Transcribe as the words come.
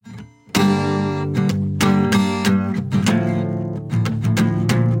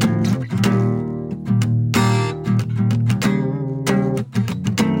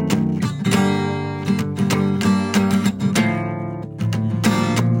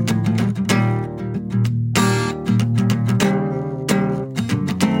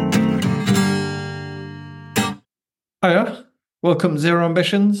Hiya, welcome to Zero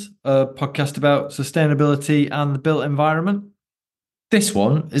Ambitions, a podcast about sustainability and the built environment. This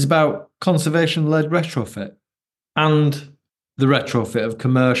one is about conservation-led retrofit and the retrofit of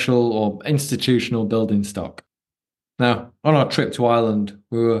commercial or institutional building stock. Now, on our trip to Ireland,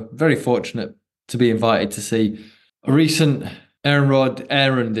 we were very fortunate to be invited to see a recent Iarnród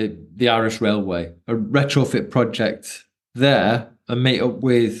Éireann, the Irish Railway, a retrofit project there, and meet up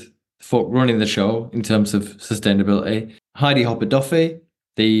with folk running the show in terms of sustainability. Heidi Hopper-Duffy,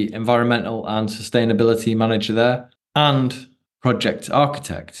 the environmental and sustainability manager there, and project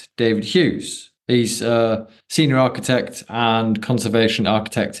architect David Hughes. He's a senior architect and conservation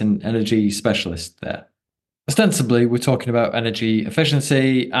architect and energy specialist there. Ostensibly, we're talking about energy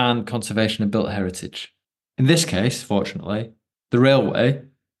efficiency and conservation of built heritage. In this case, fortunately, the railway,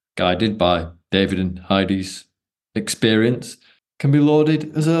 guided by David and Heidi's experience, can be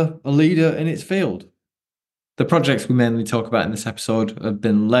lauded as a leader in its field. The projects we mainly talk about in this episode have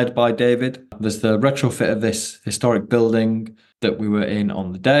been led by David. There's the retrofit of this historic building that we were in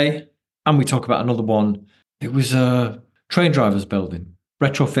on the day, and we talk about another one. It was a train driver's building,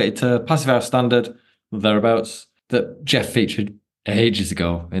 retrofitted to Passive House standard, thereabouts, that Jeff featured ages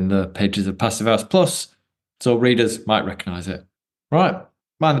ago in the pages of Passive House Plus, so readers might recognise it. Right,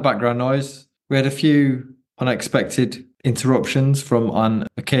 mind the background noise. We had a few unexpected interruptions from an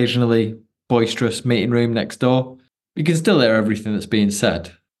occasionally boisterous meeting room next door. You can still hear everything that's being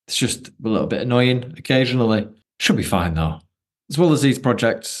said. It's just a little bit annoying occasionally. Should be fine though. As well as these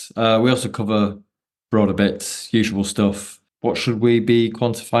projects, we also cover broader bits, usual stuff. What should we be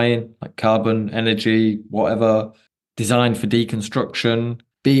quantifying? Like carbon, energy, whatever. Design for deconstruction,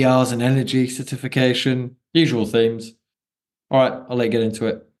 BRs and energy certification, usual themes. All right, I'll let you get into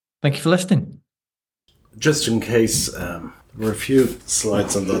it. Thank you for listening. Just in case, there were a few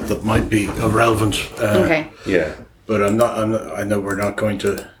slides on that might be irrelevant. Okay. Yeah, but I'm not. I know we're not going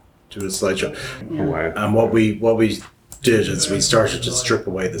to do a slideshow. Yeah. Wow. And what we did is we started to strip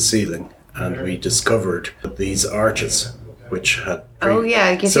away the ceiling, and we discovered these arches, which had.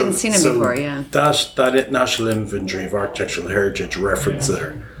 I guess you hadn't seen them before. Yeah. That National Inventory of Architectural Heritage reference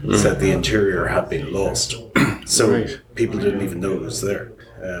there said the interior had been lost, so people didn't even know it was there.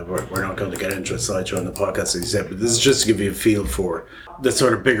 We're not going to get into a slideshow on the podcast, as you said, but this is just to give you a feel for the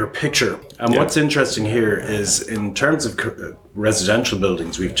sort of bigger picture. And what's interesting here is, in terms of residential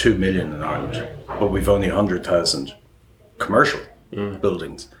buildings, we have 2 million in Ireland, but we've only 100,000 commercial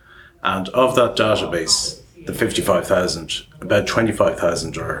buildings. And of that database, the 55,000, about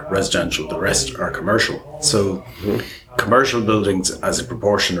 25,000 are residential, the rest are commercial. So commercial buildings as a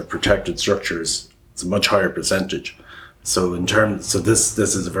proportion of protected structures, it's a much higher percentage. So this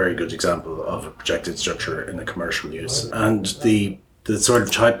is a very good example of a protected structure in a commercial use. And the sort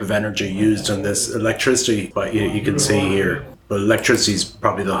of type of energy used in this electricity, but you can see here, but electricity is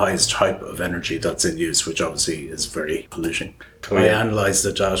probably the highest type of energy that's in use, which obviously is very polluting. I analysed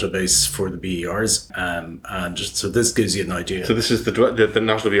the database for the BERs, and so this gives you an idea. So this is the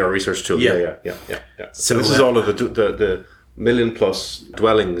National BR research tool. Yeah. So this is all of the million plus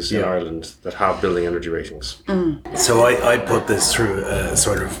dwellings in Ireland that have building energy ratings. So I put this through a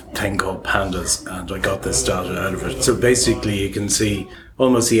sort of thing called Pandas, and I got this data out of it. So basically you can see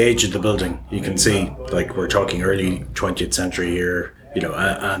almost the age of the building. You can see, like, we're talking early 20th century here,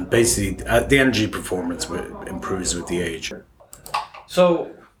 and basically the energy performance improves with the age.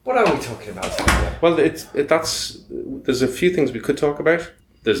 So what are we talking about today? Well, there's a few things we could talk about.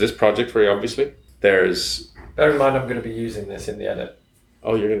 There's this project, very obviously. Bear in mind, I'm going to be using this in the edit.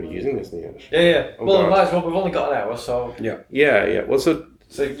 Oh, you're going to be using this in the edit? Yeah. Oh, well, God. might as well. We've only got an hour, so... Yeah. Well, so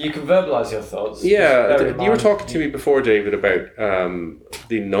you can verbalise your thoughts. Yeah, you were talking to me before, David, about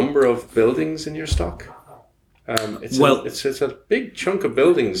the number of buildings in your stock. It's a big chunk of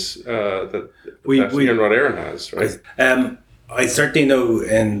buildings that Iarnród Éireann has, right? I certainly know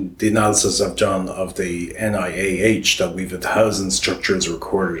in the analysis I've done of the NIAH that we've 1,000 structures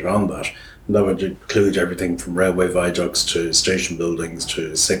recorded on that. And that would include everything from railway viaducts to station buildings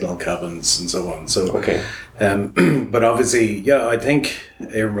to signal cabins and so on. So, but obviously, I think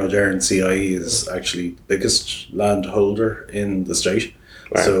Iarnród Éireann CIE is actually the biggest landholder in the state.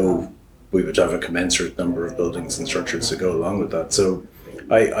 Wow. So we would have a commensurate number of buildings and structures to go along with that. So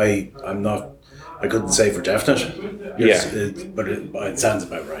I couldn't say for definite. But it sounds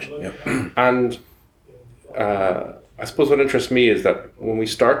about right. Yeah. And I suppose what interests me is that when we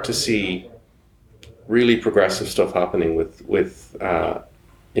start to see really progressive stuff happening with even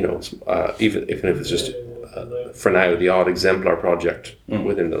if it's just for now the odd exemplar project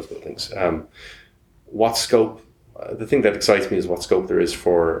within those buildings, what scope? The thing that excites me is what scope there is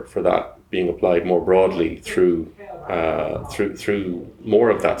for that being applied more broadly through through more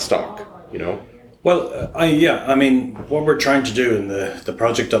of that stock, you know? Well, I mean, what we're trying to do in the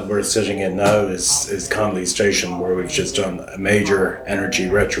project that we're sitting in now is Conley Station, where we've just done a major energy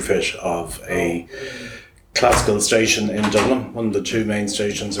retrofit of a classical station in Dublin, one of the two main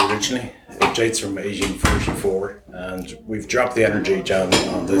stations originally. It dates from 1844, and we've dropped the energy down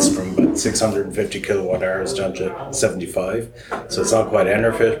on this from about 650 kilowatt hours down to 75. So it's not quite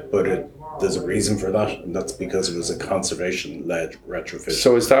Enerfit, but there's a reason for that, and that's because it was a conservation-led retrofit.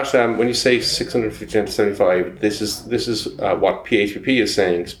 So is that when you say 650 down to 75? This is what PHPP is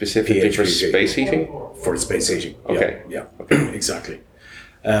saying specifically for space heating. For space heating. Okay. Yeah. Okay. Exactly.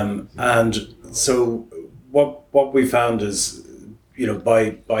 And so what we found is, you know,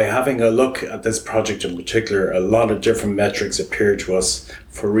 by having a look at this project in particular, a lot of different metrics appear to us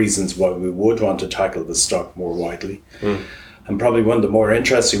for reasons why we would want to tackle the stock more widely. And probably one of the more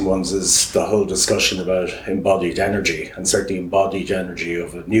interesting ones is the whole discussion about embodied energy, and certainly embodied energy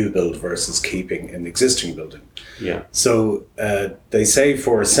of a new build versus keeping an existing building. Yeah. So they say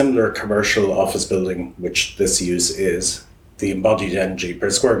for a similar commercial office building, which this use is, the embodied energy per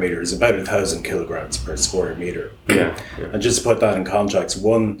square meter is about 1,000 kilograms per square meter. Yeah. And just to put that in context,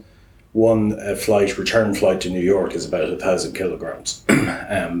 one return flight to New York is about 1,000 kilograms.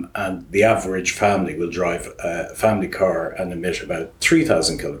 And the average family will drive a family car and emit about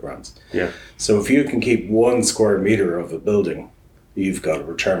 3,000 kilograms. Yeah. So if you can keep 1 square meter of a building, you've got a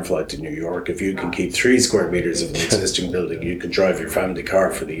return flight to New York. If you can keep 3 square meters of an existing building, you can drive your family car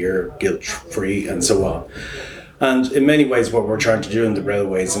for the year, guilt-free, and so on. And in many ways, what we're trying to do in the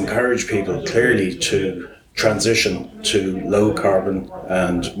railway is encourage people clearly to transition to low carbon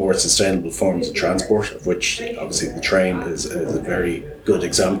and more sustainable forms of transport, of which obviously the train is a very good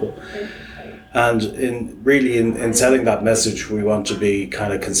example. And in selling that message, we want to be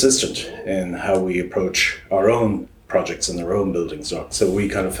kind of consistent in how we approach our own projects and our own building stock. So we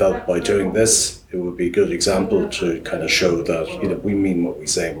kind of felt by doing this, it would be a good example to kind of show that, you know, we mean what we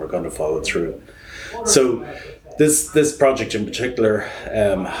say and we're going to follow through. So this project in particular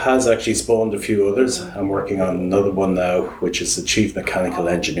has actually spawned a few others. I'm working on another one now, which is the Chief Mechanical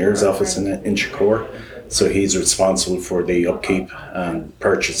Engineer's office in Inchicore. So he's responsible for the upkeep and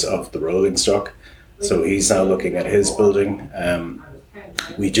purchase of the rolling stock. So he's now looking at his building.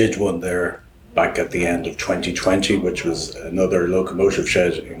 We did one there back at the end of 2020, which was another locomotive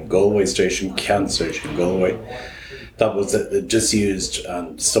shed in Galway Station, Can Station in Galway. That was a disused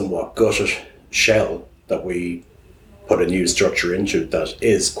and somewhat gutted shell that we put a new structure into that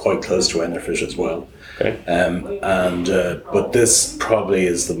is quite close to Enerfit as well. Okay. But this probably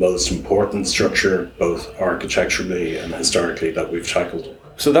is the most important structure, both architecturally and historically, that we've tackled.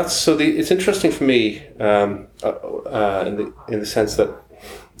 So it's interesting for me in the sense that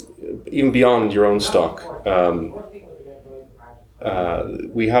even beyond your own stock,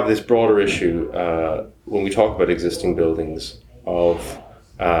 we have this broader issue when we talk about existing buildings of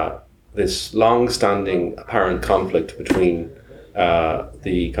this long-standing apparent conflict between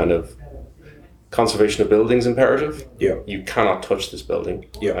the kind of conservation of buildings imperative. Yeah. You cannot touch this building.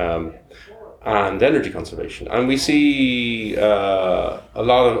 Yeah. And energy conservation. And we see a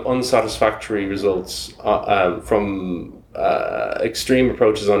lot of unsatisfactory results from extreme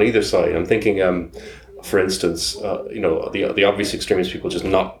approaches on either side. I'm thinking, for instance, the obvious extreme is people just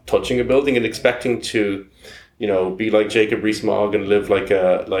not touching a building and expecting to, be like Jacob Rees-Mogg and live like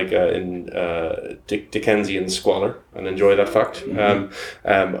in Dickensian squalor and enjoy that fact.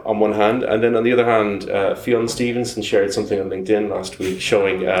 Mm-hmm. On one hand, and then on the other hand, Fionn Stevenson shared something on LinkedIn last week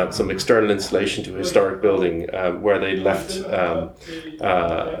showing some external installation to a historic building where they left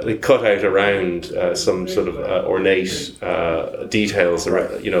they cut out around some sort of ornate details,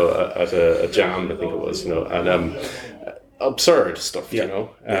 at a jamb, I think it was, and absurd stuff,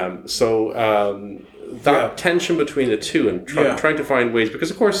 that tension between the two and trying to find ways,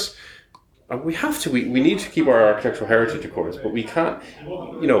 because of course we need to keep our architectural heritage, of course, but we can't,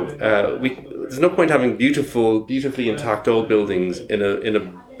 there's no point having beautifully intact old buildings in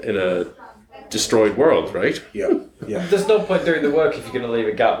a destroyed world, right? Yeah. There's no point doing the work if you're going to leave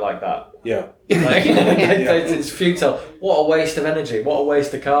a gap like that. Yeah. It's futile. What a waste of energy. What a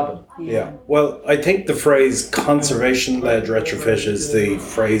waste of carbon. Yeah. Well, I think the phrase conservation-led retrofit is the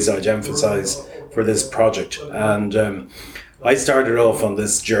phrase I'd emphasise for this project. And I started off on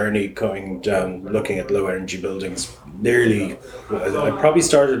this journey going down, looking at low energy buildings. I probably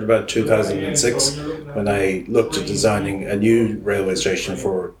started about 2006 when I looked at designing a new railway station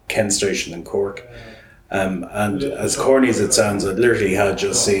for Kent Station in Cork. And as corny as it sounds, I literally had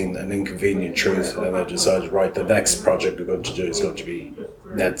just seen an inconvenient truth, and I decided, right, the next project we're going to do is going to be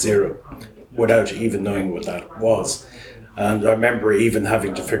net zero, without even knowing what that was. And I remember even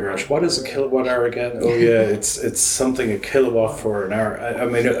having to figure out, what is a kilowatt hour again? Oh yeah, it's something a kilowatt for an hour. I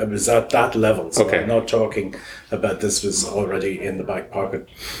mean, it was at that level. So I'm not talking about this was already in the back pocket.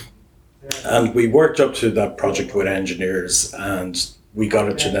 And we worked up to that project with engineers, and we got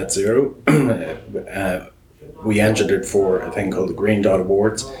it to net zero. We entered it for a thing called the Green Dot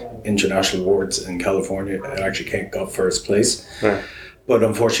Awards, international awards in California. It actually got first place. Right. But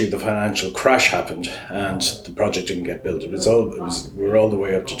unfortunately, the financial crash happened, and the project didn't get built. We were all the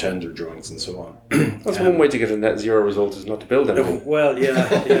way up to tender drawings and so on. That's one way to get a net zero result, is not to build anything. Well, yeah.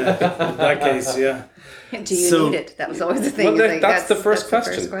 In that case, yeah. Do you need it? That was always the thing. Well, that's the first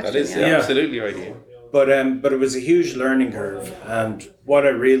question. That is absolutely right. But it was a huge learning curve, and what I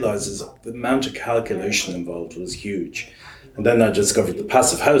realised is the amount of calculation involved was huge. And then I discovered the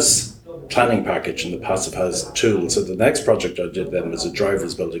passive house planning package and the passive house tool. So the next project I did then was a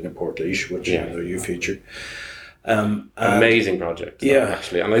driver's building in Portlaoise, which I know you featured. Amazing project,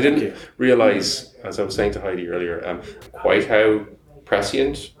 actually. And I didn't realise, as I was saying to Heidi earlier, quite how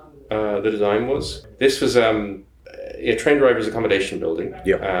prescient the design was. This was a train driver's accommodation building,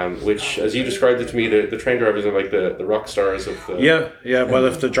 which, as you described it to me, the train drivers are like the rock stars of the... Yeah. Well,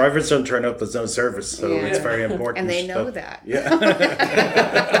 if the drivers don't turn up, there's no service, so it's very important. And they know that. Yeah.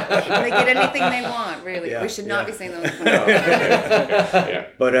 They get anything they want, really. We should not be saying those things.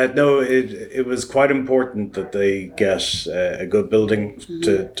 But no, it was quite important that they get a good building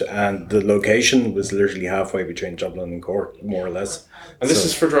and the location was literally halfway between Dublin and Cork, more or less. And this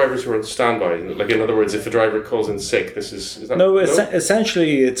is for drivers who are on standby. Like, in other words, if a driver calls in sick, this is that... No,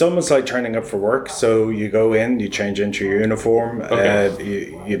 essentially, it's almost like turning up for work. So you go in, you change into your uniform,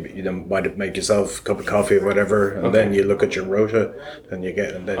 you might make yourself a cup of coffee or whatever, and then you look at your rota, and you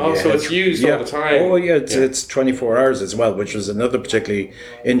get... And then so it's used all the time. Oh, yeah, it's 24 hours as well, which was another particularly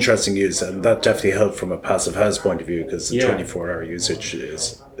interesting use, and that definitely helped from a passive house point of view, because the 24-hour usage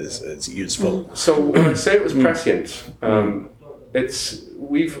is useful. So when I say it was prescient...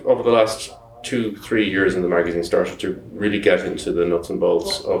 we've over the last 2-3 years in the magazine started to really get into the nuts and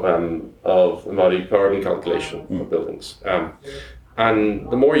bolts of embodied carbon calculation of buildings. And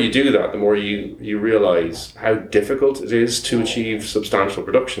the more you do that, the more you realise how difficult it is to achieve substantial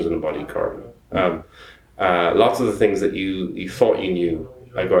reductions in embodied carbon. Lots of the things that you thought you knew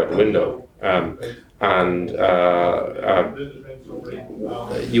go out the window.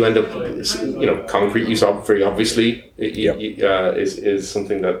 You end up, concrete use very obviously is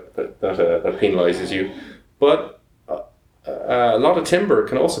something that penalises you, but a lot of timber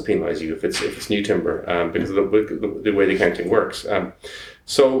can also penalise you if it's new timber because of the way the accounting works.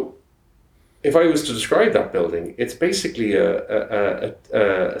 So if I was to describe that building, it's basically a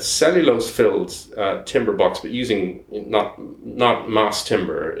cellulose-filled timber box, but using not mass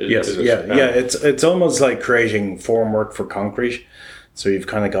timber. It's almost like creating formwork for concrete. So you've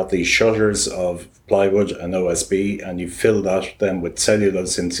kind of got these shutters of plywood and OSB, and you fill that then with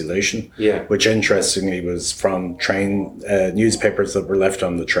cellulose insulation, which interestingly was from train newspapers that were left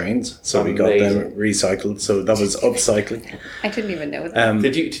on the trains. So we got them recycled. So that was upcycling. I didn't even know that.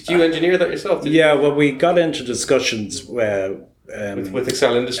 Did you engineer that yourself? Well, we got into discussions with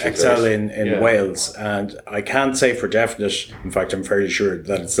Excel Industries. Excel in Wales, and I can't say for definite, in fact I'm fairly sure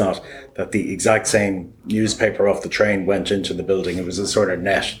that it's not, that the exact same newspaper off the train went into the building. It was a sort of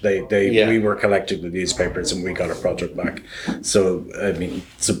net. We were collecting the newspapers and we got a project back. So I mean,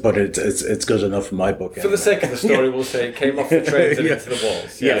 but it's good enough in my book. For the sake of the story, we'll say it came off the trains and into the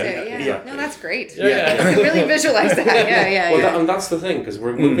walls. No, that's great. I can really visualize that. And that's the thing, because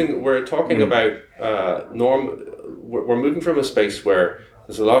we're moving. We're talking about We're moving from a space where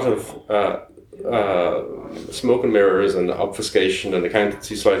there's a lot of smoke and mirrors and obfuscation and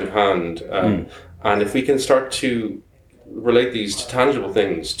accountancy sleight of hand. And if we can start to relate these to tangible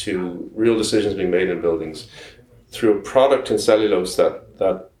things, to real decisions being made in buildings, through a product in cellulose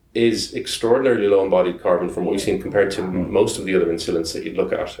that is extraordinarily low embodied carbon from what we've seen compared to most of the other insulants that you'd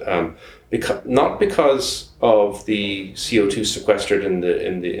look at, not because of the CO2 sequestered in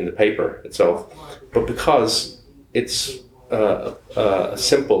the paper itself, but because it's a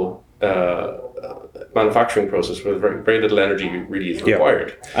simple manufacturing process where very, very little energy really is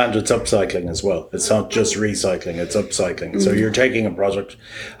required. And it's upcycling as well. It's not just recycling, it's upcycling. So you're taking a product.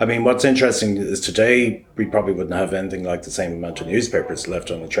 I mean, what's interesting is today we probably wouldn't have anything like the same amount of newspapers left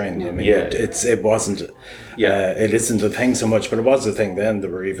on the train. I mean, it wasn't, it isn't a thing so much, but it was a thing then. There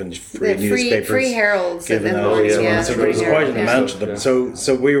were even free newspapers. Free heralds. Given out. So there was quite an amount of them.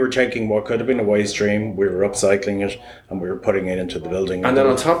 So we were taking what could have been a waste stream, we were upcycling it, and we were putting it into the building. And then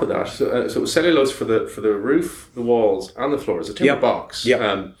on top of that, so it was cellulose for the the roof, the walls, and the floors, a timber box.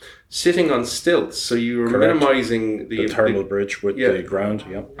 Sitting on stilts, so you were minimising the thermal bridge with the ground.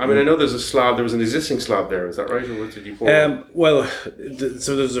 I mean, I know there's a slab. There was an existing slab there. Is that right, or what did you pour?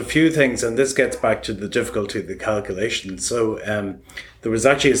 So there's a few things, and this gets back to the difficulty of the calculation. So there was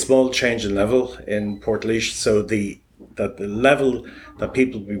actually a small change in level in Portlaoise, so the level that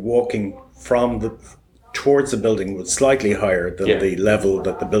people would be walking from towards the building was slightly higher than the level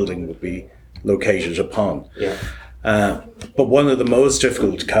that the building would be located upon. But one of the most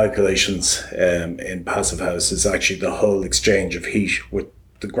difficult calculations in Passive House is actually the whole exchange of heat with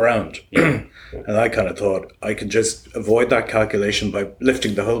the ground. And I kind of thought I could just avoid that calculation by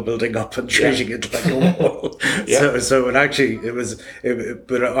lifting the whole building up and treating it like a wall. So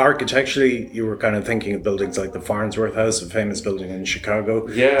but architecturally, you were kind of thinking of buildings like the Farnsworth House, a famous building in Chicago.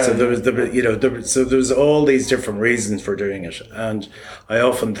 So there was all these different reasons for doing it, and I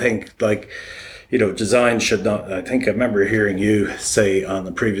often think design should not. I think I remember hearing you say on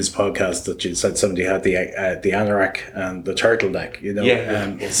the previous podcast that you said somebody had the anorak and the turtleneck.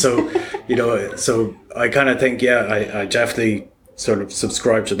 So I kind of think, I definitely sort of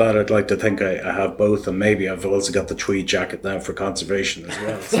subscribe to that. I'd like to think I have both, and maybe I've also got the tweed jacket now for conservation as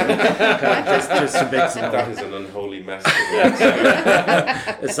well. So just to mix it up. That is an unholy mess.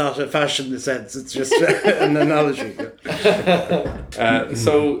 It's not a fashion in the sense; it's just an analogy.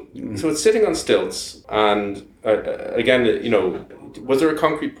 So it's sitting on stilts, and again, was there a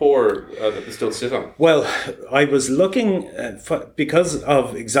concrete pour that the stilts sit on? Well, I was looking because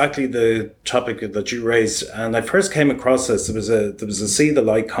of exactly the topic that you raised, and I first came across this. There was a See the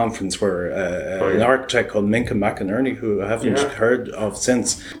Light conference where an architect called Minka McInerney, who I haven't heard of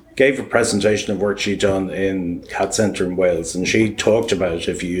since, gave a presentation of work she'd done in Cat Centre in Wales, and she talked about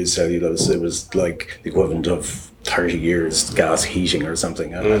if you use cellulose, it was like the equivalent of 30 years gas heating or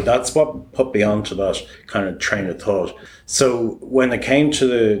something, and that's what put me onto that kind of train of thought. So when it came to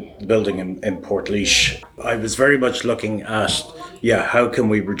the building in Portlaoise, I was very much looking at how can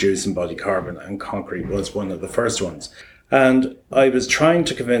we reduce embodied carbon, and concrete was one of the first ones. And I was trying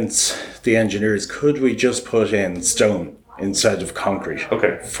to convince the engineers, could we just put in stone instead of concrete?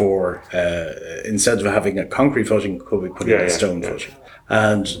 For instead of having a concrete footing, could we put in a stone footing?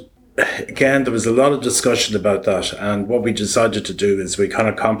 And again, there was a lot of discussion about that, and what we decided to do is we kind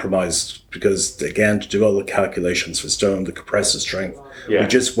of compromised, because again, to do all the calculations for stone, the compressive strength, we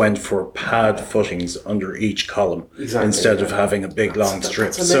just went for pad footings under each column instead of having a big long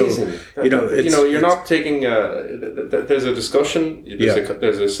strip. That's amazing. So you're not taking there's a discussion,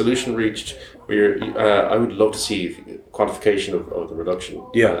 there's a solution reached where I would love to see quantification of the reduction.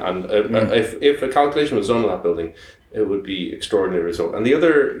 If a calculation was done on that building, it would be extraordinary result. And the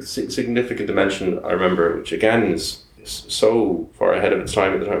other significant dimension I remember, which again is so far ahead of its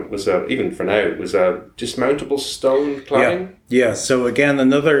time at the time, was even for now, was dismountable stone cladding. So again,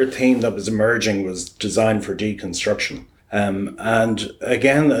 another theme that was emerging was design for deconstruction. And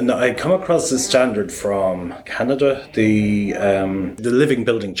again, I come across this standard from Canada, the Living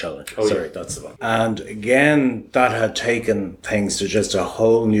Building Challenge. That's the one. And again, that had taken things to just a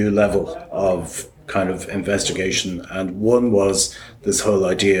whole new level of kind of investigation, and one was this whole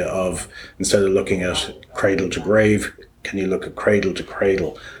idea of, instead of looking at cradle to grave, can you look at cradle to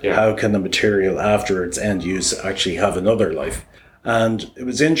cradle? How can the material after its end use actually have another life? And it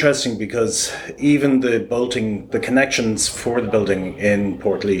was interesting because even the connections for the building in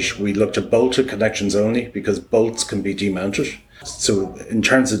Portlaoise, we looked at bolted connections only because bolts can be demounted. So in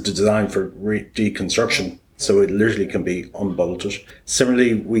terms of the design for deconstruction, so it literally can be unbolted.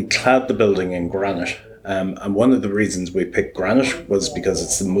 Similarly, we clad the building in granite. And one of the reasons we picked granite was because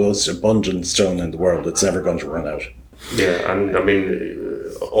it's the most abundant stone in the world. It's never going to run out. And I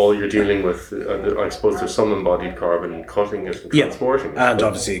mean, all you're dealing with, I suppose there's some embodied carbon, cutting it and transporting it. And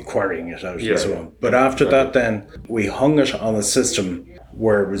obviously quarrying it out and so on. But after that then, we hung it on a system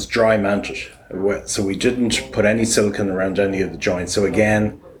where it was dry mounted. So we didn't put any silicone around any of the joints. So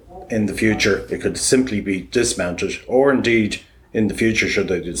again, in the future, it could simply be dismounted, or indeed, in the future, should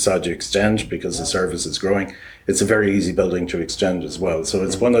they decide to extend because the surface is growing, it's a very easy building to extend as well. So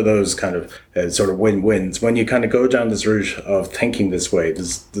it's one of those kind of sort of win-wins. When you kind of go down this route of thinking this way,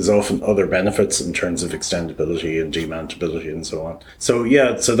 there's often other benefits in terms of extendability and demountability and so on. So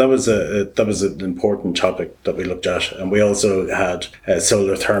so that was an important topic that we looked at, and we also had a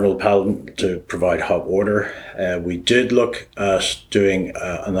solar thermal panel to provide hot water. We did look at doing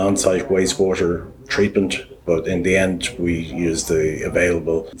an on-site wastewater treatment, but in the end we used the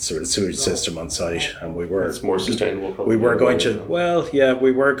available sort of sewage system on site, and we were more sustainable. We were going to. Well, yeah,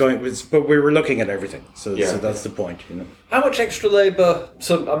 we were going, but we were looking at everything. So that's the point, you know. How much extra labour?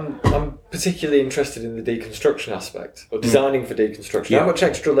 So I'm particularly interested in the deconstruction aspect, or designing for deconstruction. Yeah. How much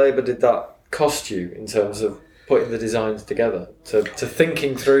extra labour did that cost you in terms of putting the designs together, to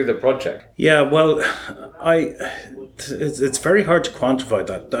thinking through the project? Yeah, well, it's very hard to quantify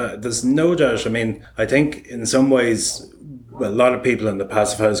that. There's no doubt. I mean, I think in some ways, a lot of people in the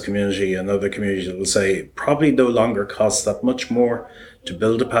passive house community and other communities will say probably no longer costs that much more to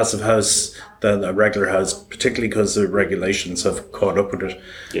build a passive house than a regular house, particularly because the regulations have caught up with it.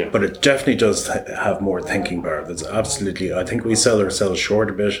 Yeah. But it definitely does have more thinking power. There's absolutely, I think we sell ourselves short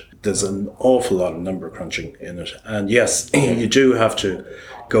a bit. There's an awful lot of number crunching in it. And yes, you do have to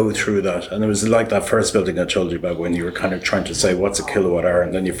go through that. And it was like that first building I told you about, when you were kind of trying to say what's a kilowatt hour,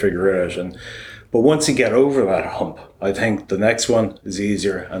 and then you figure it out. But once you get over that hump, I think the next one is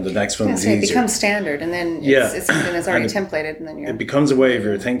easier, and the next one is easier. It becomes standard, and then it's something that's already templated, and then it becomes a way of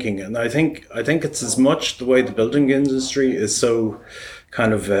your thinking. And I think it's as much the way the building industry is so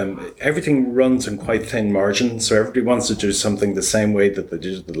kind of everything runs on quite thin margins, so everybody wants to do something the same way that they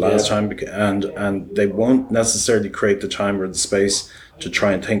did the last time, and they won't necessarily create the time or the space to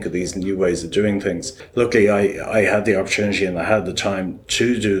try and think of these new ways of doing things. Luckily, I had the opportunity and I had the time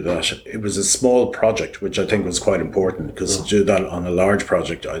to do that. It was a small project, which I think was quite important, because to do that on a large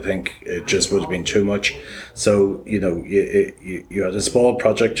project, I think it just would have been too much. So, you know, you had a small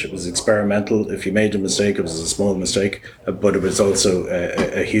project, it was experimental. If you made a mistake, it was a small mistake, but it was also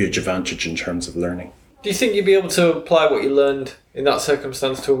a huge advantage in terms of learning. Do you think you'd be able to apply what you learned in that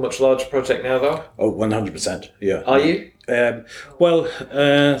circumstance to a much larger project now, though? Oh, 100%, yeah. Are you? Well,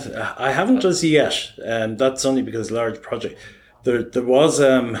 I haven't as yet. That's only because large project. There was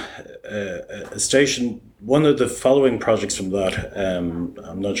a station. One of the following projects from that,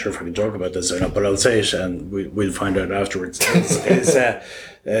 I'm not sure if I can talk about this or not, but I'll say it and we'll find out afterwards, is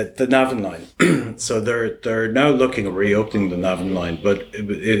the Navan line. So they're now looking at reopening the Navan line, but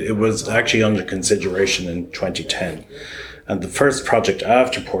it was actually under consideration in 2010. And the first project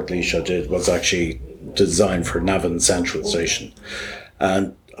after Portlaoise I did was actually designed for Navan Central Station.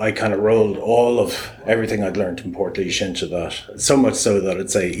 And I kind of rolled all of everything I'd learned in Portlaoise into that. So much so that I'd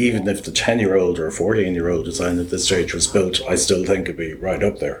say even if the 10-year-old or 14-year-old design at this stage was built, I still think it'd be right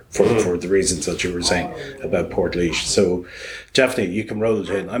up there for the reasons that you were saying about Portlaoise. So definitely you can roll it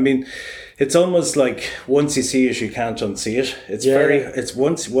in. I mean, it's almost like once you see it, you can't unsee it. It's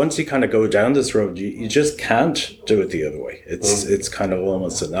once you kind of go down this road, you just can't do it the other way. It's kind of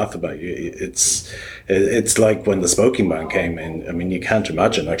almost anathema. It's like when the smoking ban came in. I mean, you can't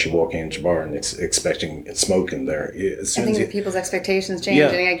imagine actually walking into a bar and expecting smoke in there. I think people's expectations change,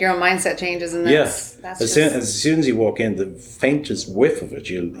 and like your own mindset changes, and that's as soon as you walk in, the faintest whiff of it,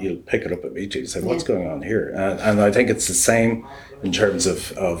 you'll pick it up immediately. You say, "What's going on here?" And I think it's the same in terms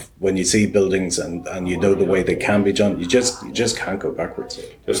of when you see buildings and you know the way they can be done, you just can't go backwards.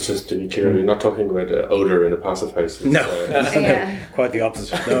 Just to be clear, you're not talking about odour in a passive house. No, quite the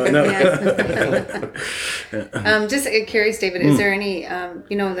opposite. No. Just curious, David, is there any,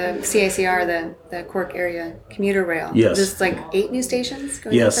 the CACR, the Cork area commuter rail? Yes. Just like 8 new stations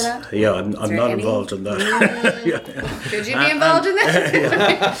going yes. for that? Yeah, I'm not involved in that. Could you be involved in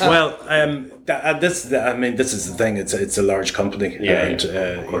that? Well, this is the thing. It's a large company, and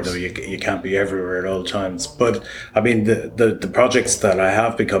you can't be everywhere at all times. But I mean, the projects that I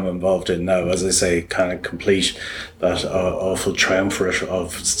have become involved in now, as I say, kind of complete that awful triumvirate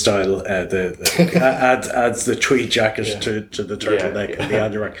of style. Adds the tweed jacket to the turtleneck and the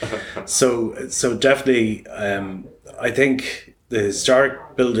anorak. So definitely, I think the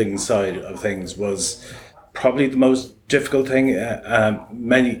historic building side of things was probably the most difficult thing.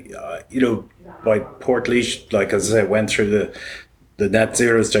 By Portlaoise, like as I say, went through the net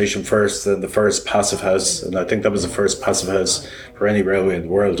zero station first, then the first passive house, and I think that was the first passive house for any railway in the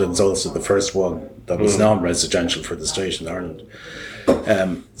world, and it's also the first one that was non-residential for the state in Ireland.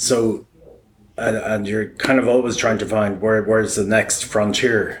 And you're kind of always trying to find where's the next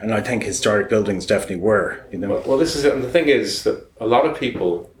frontier, and I think historic buildings definitely were. Well, this is it, and the thing is that a lot of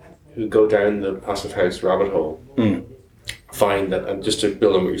people who go down the passive house rabbit hole find that, and just to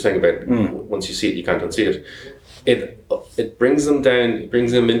build on what you're saying about once you see it, you can't unsee it. It brings them down. It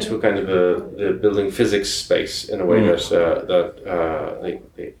brings them into a kind of the building physics space in a way that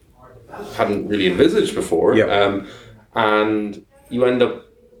they hadn't really envisaged before. Yeah. And you end up.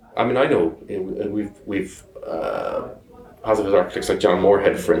 I mean, I know we've positive architects like John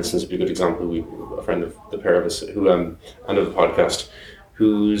Moorhead, for instance, would be a good example. A friend of the pair of us who and of the podcast,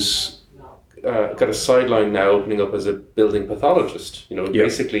 whose got a sideline now opening up as a building pathologist,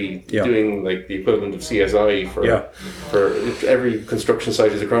 basically doing like the equivalent of CSI for every construction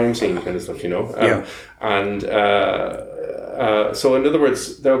site is a crime scene kind of stuff, And so in other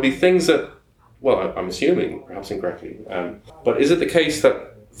words, there'll be things that, well, I'm assuming, perhaps incorrectly, but is it the case that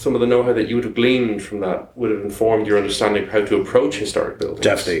some of the know-how that you would have gleaned from that would have informed your understanding of how to approach historic buildings?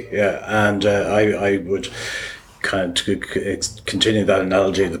 Definitely, yeah. And I would kind of continue that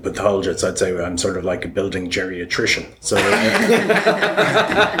analogy of the pathologist. I'd say I'm sort of like a building geriatrician. So,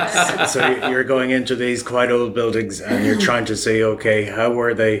 so you're going into these quite old buildings and you're trying to say, okay, how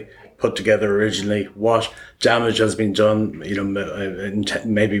were they put together originally? What damage has been done?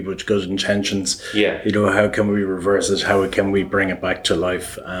 Maybe with good intentions. Yeah. How can we reverse it? How can we bring it back to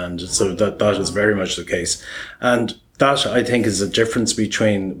life? And so that is very much the case. And that, I think, is a difference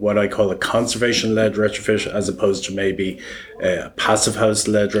between what I call a conservation-led retrofit as opposed to maybe a passive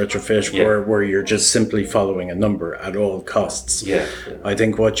house-led retrofit where you're just simply following a number at all costs. Yeah. I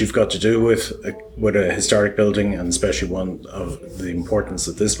think what you've got to do with a historic building, and especially one of the importance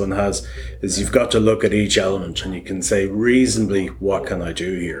that this one has, is you've got to look at each element and you can say reasonably, what can I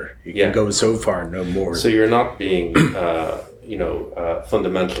do here? You can go so far, no more. So you're not being...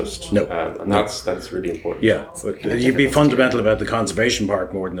 fundamentalist. No. And that's really important. Yeah. You'd be fundamental about the conservation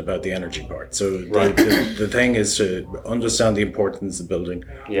part more than about the energy part. So the thing is to understand the importance of the building,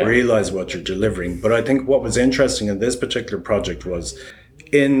 realize what you're delivering. But I think what was interesting in this particular project was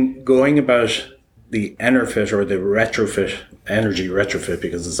in going about the Enerfit or the retrofit, energy retrofit,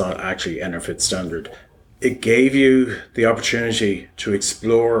 because it's not actually Enerfit standard, it gave you the opportunity to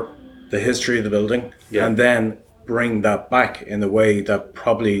explore the history of the building and then bring that back in a way that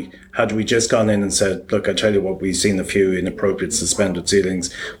probably, had we just gone in and said, look, I tell you what, we've seen a few inappropriate suspended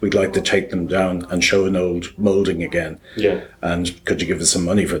ceilings, we'd like to take them down and show an old moulding again. Yeah. And could you give us some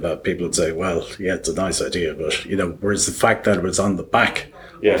money for that? People would say, well, yeah, it's a nice idea, but, whereas the fact that it was on the back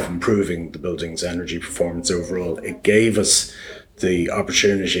of improving the building's energy performance overall, it gave us the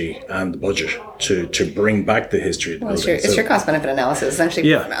opportunity and the budget to bring back the history of the building. It's your cost benefit analysis.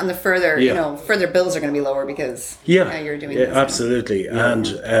 Essentially, on the further, further bills are going to be lower because now you're doing this. Absolutely. Yeah.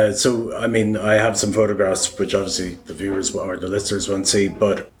 And so, I mean, I have some photographs, which obviously the viewers or the listeners won't see,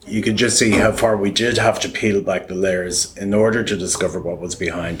 but you can just see how far we did have to peel back the layers in order to discover what was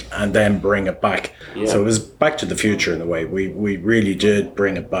behind and then bring it back. Yeah. So it was back to the future in a way. We really did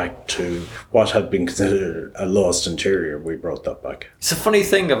bring it back to what had been considered a lost interior. We brought that back. It's a funny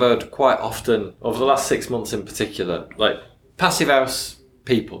thing I've heard quite often over the last 6 months in particular, like passive house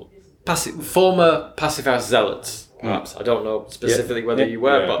people, former passive house zealots. Perhaps I don't know specifically whether you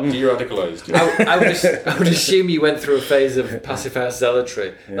were, but de-radicalised. I would assume you went through a phase of passive house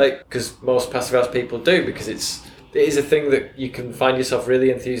zealotry, because most passive house people do, because it is a thing that you can find yourself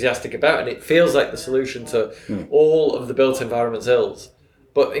really enthusiastic about, and it feels like the solution to all of the built environment's ills.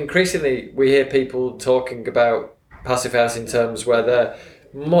 But increasingly, we hear people talking about passive house in terms where they're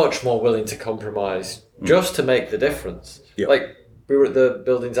much more willing to compromise just to make the difference. Yep. Like we were at the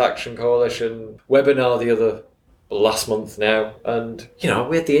Buildings Action Coalition webinar last month now, and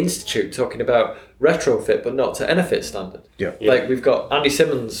we had the Institute talking about retrofit but not to Enerfit standard. Like we've got Andy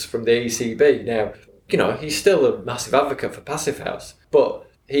Simmons from the ECB now. He's still a massive advocate for passive house, but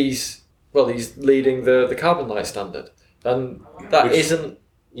he's leading the carbon light standard, and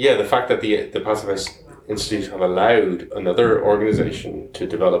the fact that the Passive House Institute have allowed another organisation to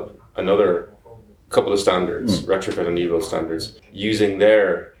develop another couple of standards, retrofit and new build standards, using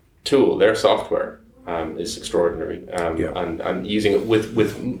their tool, their software, is extraordinary, and using it with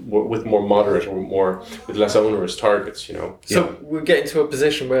more moderate or with less onerous targets. So we're getting to a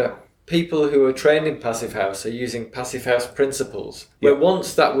position where people who are trained in passive house are using passive house principles, where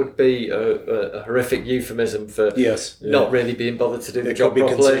once that would be a horrific euphemism for not really being bothered to do the job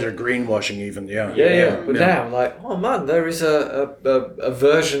properly. It could be considered greenwashing even, But now, like, oh man, there is a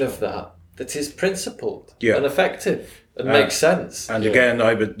version of that is principled and effective and makes sense. And again,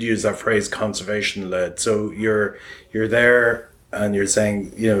 I would use that phrase conservation-led. So you're there and you're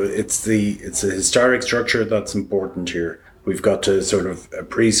saying, it's a historic structure that's important here. We've got to sort of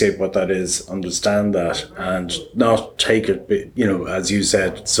appreciate what that is, understand that, and not take it, as you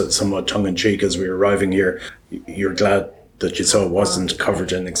said, somewhat tongue-in-cheek as we were arriving here. You're glad that you saw it wasn't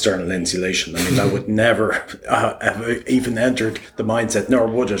covered in external insulation. I mean, that would never have even entered the mindset, nor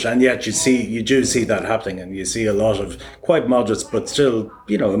would it. And yet you do see that happening, and you see a lot of quite modest but still,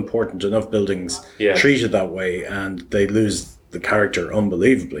 important enough buildings treated that way, and they lose the character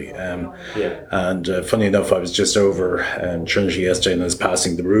unbelievably. And funny enough, I was just over Trinity yesterday and I was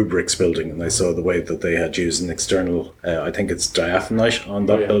passing the Rubrics building and I saw the way that they had used an external, I think it's diaphanite on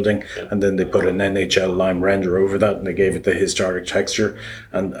that building, and then they put an NHL lime render over that and they gave it the historic texture,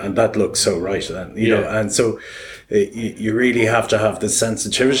 and that looks so right. And you know, and so you really have to have the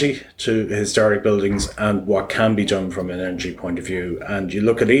sensitivity to historic buildings and what can be done from an energy point of view, and you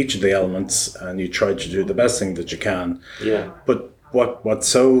look at each of the elements and you try to do the best thing that you can. But what's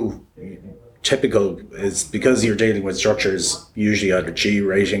so typical is, because you're dealing with structures usually at a G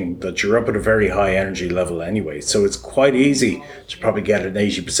rating, that you're up at a very high energy level anyway, so it's quite easy to probably get an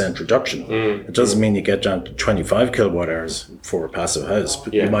 80% reduction. It doesn't mean you get down to 25 kilowatt hours for a passive house,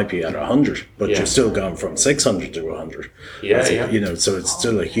 but you might be at 100, but you're still gone from 600 to 100. You know, so it's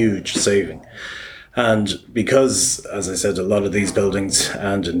still a huge saving. And because, as I said, a lot of these buildings,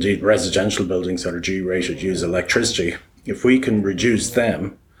 and indeed residential buildings that are G rated, use electricity, if we can reduce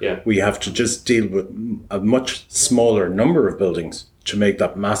them, we have to just deal with a much smaller number of buildings to make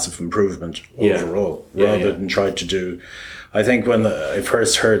that massive improvement overall, rather than try to do. I think when I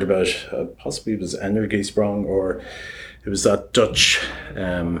first heard about, possibly it was Energiesprong, or it was that Dutch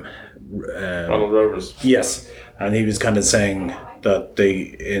Ronald Rovers. Yes, and he was kind of saying that they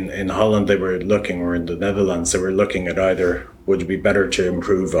in Holland they were looking, or in the Netherlands they were looking at either, would it be better to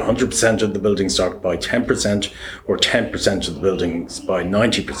improve 100% of the building stock by 10% or 10% of the buildings by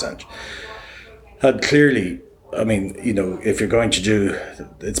 90%. And clearly, I mean, you know, if you're going to do,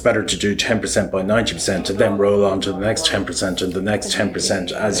 it's better to do 10% by 90% and then roll on to the next 10% and the next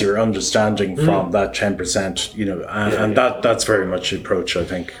 10% as you're understanding from that 10%, you know, and that's very much the approach I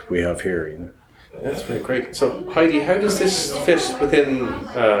think we have here, you know. That's very great. So, Heidi, how does this fit within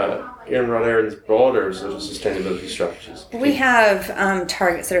Iarnród Éireann's broader sort of sustainability strategies? We have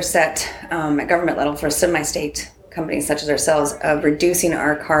targets that are set at government level for semi-state companies such as ourselves of reducing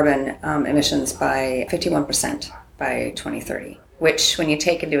our carbon emissions by 51% by 2030, which, when you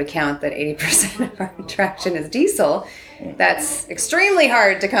take into account that 80% of our traction is diesel, that's extremely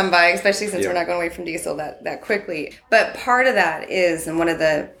hard to come by, especially since we're not going away from diesel that quickly. But part of that is, and one of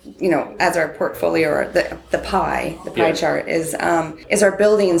the, you know, as our portfolio, or the pie chart is our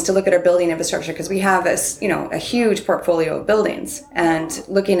buildings, to look at our building infrastructure, because we have a huge portfolio of buildings, and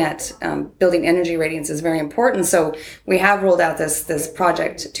looking at building energy ratings is very important. So we have rolled out this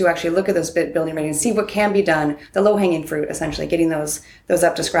project to actually look at those building ratings, see what can be done, the low-hanging fruit, essentially getting those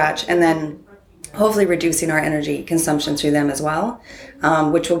up to scratch, and then hopefully reducing our energy consumption through them as well,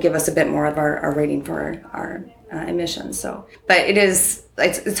 which will give us a bit more of our rating for our emissions. So, but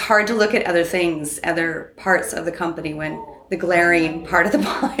it's hard to look at other things, other parts of the company, when the glaring part of the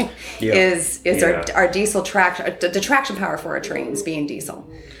pie is our diesel traction, the traction power for our trains being diesel.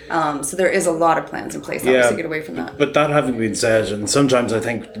 So there is a lot of plans in place, obviously, to get away from that. But that having been said, and sometimes I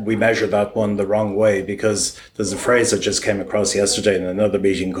think we measure that one the wrong way, because there's a phrase that just came across yesterday in another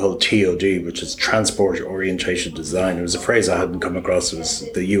meeting called TOD, which is Transport Orientation Design. It was a phrase I hadn't come across. It was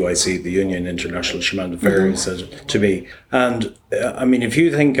the UIC, the Union International Chemin de Fer, who said it to me. And I mean, if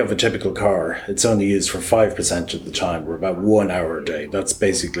you think of a typical car, it's only used for 5% of the time, or about 1 hour a day. That's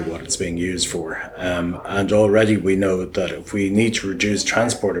basically what it's being used for. And already we know that if we need to reduce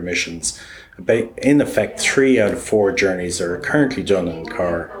transport emissions, in effect 3 out of 4 journeys that are currently done in the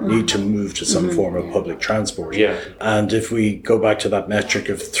car need to move to some form of public transport. And if we go back to that metric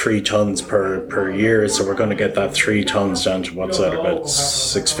of 3 tons per year, so we're going to get that 3 tons down to what's that, about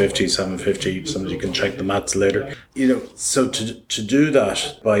 650, 750. Somebody can check the maths later. You know, so to do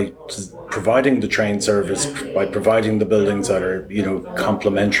that by providing the train service, by providing the buildings that are, you know,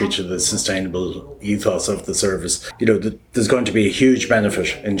 complementary to the sustainable ethos of the service, you know, there's going to be a huge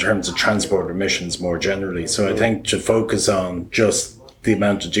benefit in terms of transport emissions more generally. So I think to focus on just the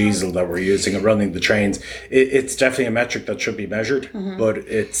amount of diesel that we're using and running the trains, it's definitely a metric that should be measured, but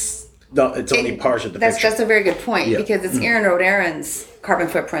it's only part of the picture. That's a very good point, because it's Iarnród Éireann's carbon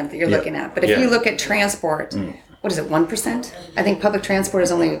footprint that you're looking at. But if you look at transport, what is it, 1%? I think public transport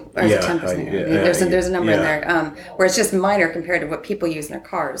is only, or is it 10%? There's a number in there where it's just minor compared to what people use in their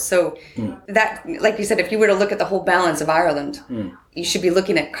cars. So that, like you said, if you were to look at the whole balance of Ireland, you should be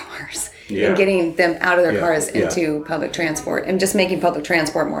looking at cars and getting them out of their cars into public transport, and just making public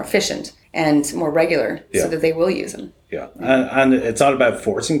transport more efficient and more regular so that they will use them. And it's not about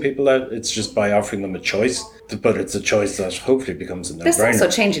forcing people out, it's just by offering them a choice, but it's a choice that hopefully becomes a no-brainer. This is also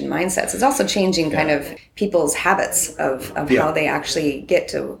changing mindsets. It's also changing kind of people's habits of how they actually get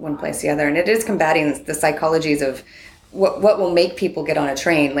to one place or the other. And it is combating the psychologies of what will make people get on a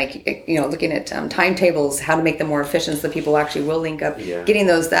train, like, looking at timetables, how to make them more efficient so that people actually will link up, getting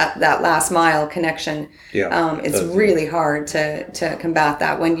that last mile connection. It's really hard to combat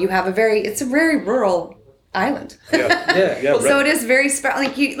that when you have it's a very rural island. So it is very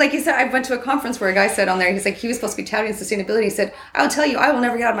like you said, I went to a conference where a guy said on there, he's like, he was supposed to be touting sustainability. He said, I'll tell you, I will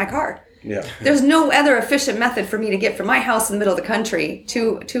never get out of my car. There's no other efficient method for me to get from my house in the middle of the country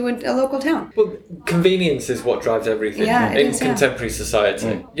to a local town. Well, convenience is what drives everything in contemporary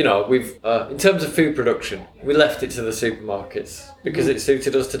society. We've in terms of food production, we left it to the supermarkets because it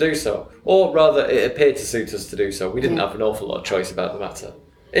suited us to do so, or rather, it appeared to suit us to do so. We didn't have an awful lot of choice about the matter.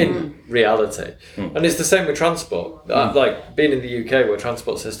 In reality. And it's the same with transport. Like being in the UK where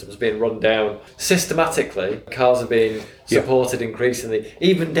transport systems are being run down systematically, cars are being supported increasingly,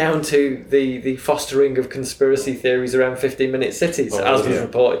 even down to the fostering of conspiracy theories around 15-minute cities, as was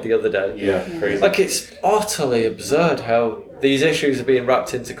reported the other day. Crazy. Like, it's utterly absurd how these issues are being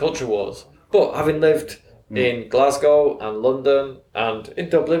wrapped into culture wars. But having lived in Glasgow and London and in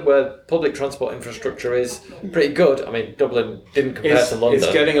Dublin, where public transport infrastructure is pretty good. I mean, Dublin didn't compare to London.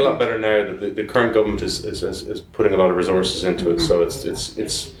 It's getting a lot better now. The current government is putting a lot of resources into it, so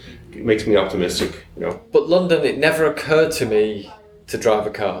it makes me optimistic. But London, it never occurred to me to drive a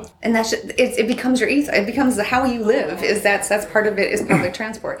car. And it becomes your ethos. It becomes how you live. That's part of it, is public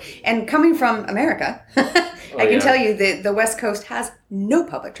transport. And coming from America, I can tell you that the West Coast has no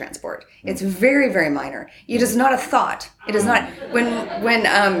public transport. It's very, very minor. It is not a thought. It is not. When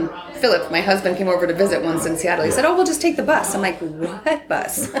Philip, my husband, came over to visit once in Seattle, he said, "Oh, we'll just take the bus." I'm like, "What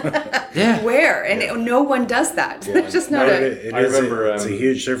bus? Where?" And no one does that. It's just not it's a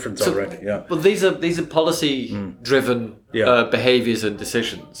huge difference already. But these are policy-driven behaviours and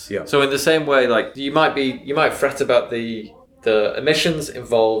decisions. So in the same way, like you might fret about the emissions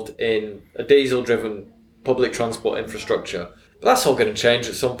involved in a diesel-driven public transport infrastructure. But that's all going to change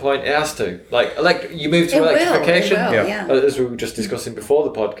at some point. It has to. Like, you move to electrification. As we were just discussing before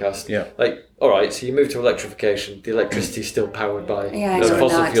the podcast. Like, all right, so you move to electrification. The electricity is still powered by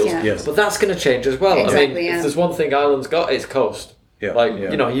fossil fuels. But that's going to change as well. Exactly, if there's one thing Ireland's got, it's coast. You've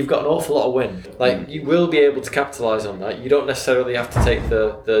got an awful lot of wind. Like, you will be able to capitalise on that. You don't necessarily have to take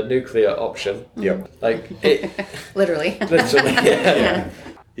the nuclear option. Like, it... Literally.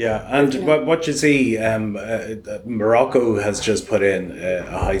 And what you see, Morocco has just put in a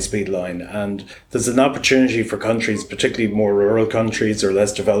high-speed line, and there's an opportunity for countries, particularly more rural countries or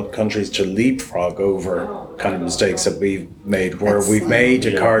less developed countries, to leapfrog over kind of mistakes that we've made, where we've made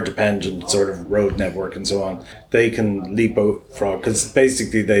a car-dependent sort of road network and so on. They can leapfrog, because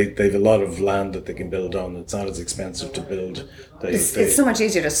basically they've a lot of land that they can build on. It's not as expensive to build. It's so much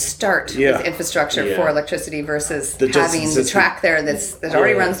easier to start with infrastructure for electricity versus having the track there that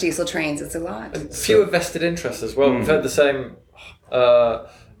already runs diesel trains. It's a lot. And fewer vested interests as well. We've had the same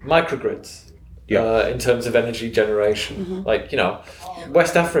microgrids in terms of energy generation. Like,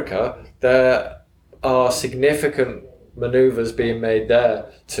 West Africa, there are significant manoeuvres being made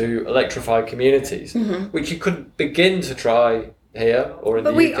there to electrify communities, which you could begin to try here or in the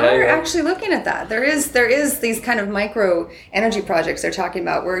UK. But we are actually looking at that. There is these kind of micro energy projects they're talking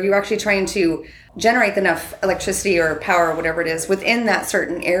about where you're actually trying to generate enough electricity or power or whatever it is within that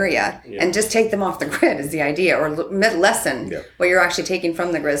certain area and just take them off the grid is the idea, or lessen what you're actually taking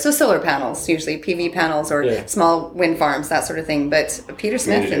from the grid. So solar panels, usually PV panels or small wind farms, that sort of thing. But Peter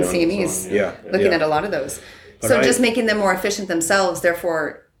Smith and CME is looking at a lot, what just making them more efficient themselves,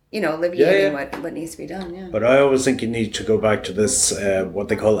 therefore alleviating what needs to be done. But I always think you need to go back to this, what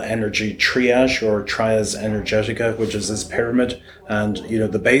they call energy triage or trias energetica, which is this pyramid. And,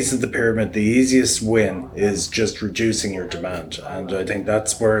 the base of the pyramid, the easiest win is just reducing your demand. And I think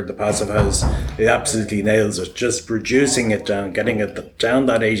that's where the passive house, it absolutely nails it. Just reducing it down, getting it down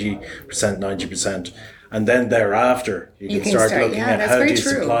that 80%, 90%. And then thereafter, you can start looking at how do you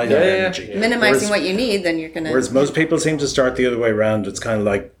supply that energy. Minimizing what you need, then you're going to... Whereas most people seem to start the other way around. It's kind of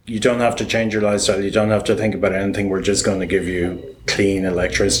like, you don't have to change your lifestyle. You don't have to think about anything. We're just going to give you clean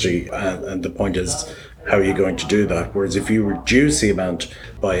electricity. And the point is, how are you going to do that? Whereas if you reduce the amount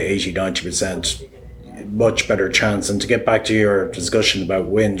by 80, 90%, much better chance. And to get back to your discussion about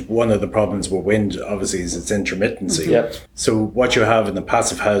wind, one of the problems with wind obviously is its intermittency. So what you have in the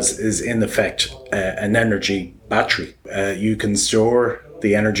passive house is in effect an energy battery. You can store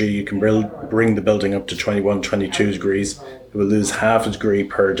the energy, you can bring the building up to 21, 22 degrees. It will lose half a degree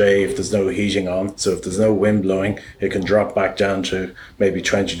per day if there's no heating on. So if there's no wind blowing, it can drop back down to maybe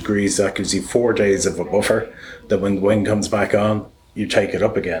 20 degrees. That gives you 4 days of a buffer. That when the wind comes back on, you take it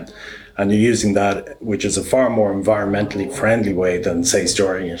up again. And you're using that, which is a far more environmentally friendly way than, say,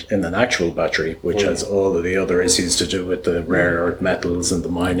 storing it in an actual battery, which has all of the other issues to do with the rare earth metals and the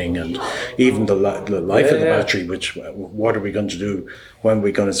mining and even the life of the battery, which, what are we going to do when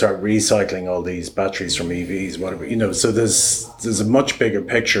we're going to start recycling all these batteries from EVs? What are we, so there's a much bigger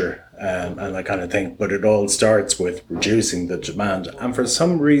picture, and I kind of think, but it all starts with reducing the demand. And for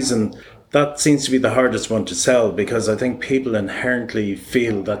some reason, that seems to be the hardest one to sell, because I think people inherently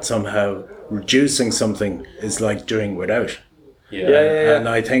feel that somehow reducing something is like doing without. Yeah. And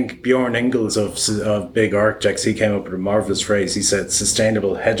I think Bjorn Ingalls of Big Architects, he came up with a marvelous phrase. He said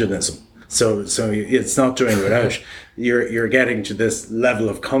sustainable hedonism. So it's not doing without. You're getting to this level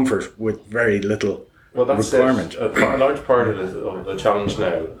of comfort with very little requirement. A large part of the challenge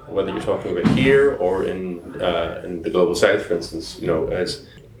now, whether you're talking about here or in the global south, for instance, is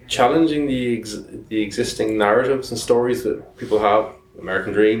challenging the existing narratives and stories that people have,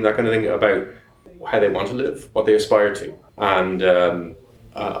 American dream, that kind of thing, about how they want to live, what they aspire to. And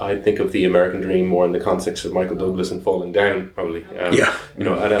I think of the American dream more in the context of Michael Douglas and Falling Down, probably. In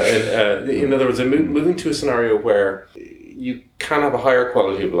other words, moving to a scenario where you can have a higher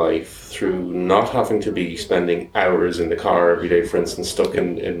quality of life through not having to be spending hours in the car every day, for instance, stuck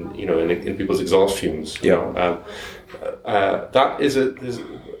in people's exhaust fumes. That is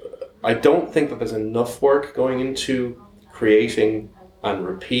I don't think that there's enough work going into creating and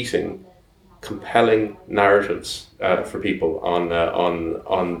repeating compelling narratives for people on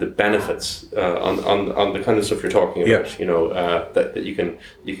the benefits, on the kind of stuff you're talking about. That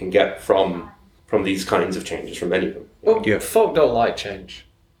you can get from these kinds of changes, from any of them. Well, folk don't like change.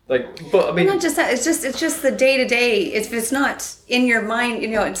 But I mean, not just that. It's just the day to day. If it's not in your mind,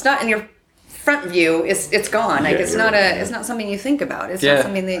 it's not in your front view, it's gone. It's not something you think about. It's not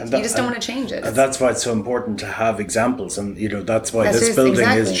something that you just don't want to change it. And that's why it's so important to have examples, and that's why this building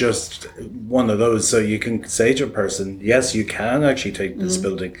is just one of those. So you can say to a person, yes, you can actually take this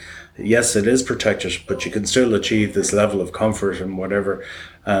building. Yes, it is protected, but you can still achieve this level of comfort and whatever.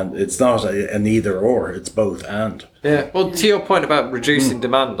 And it's not an either or; it's both and. Yeah. Well, to your point about reducing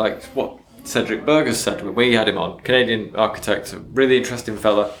demand, like what Cedric Burgess said when we had him on, Canadian architect, a really interesting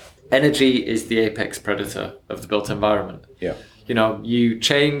fella. Energy is the apex predator of the built environment. Yeah.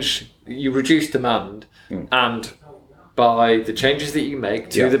 You reduce demand, and by the changes that you make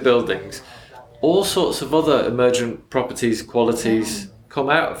to the buildings, all sorts of other emergent properties, qualities come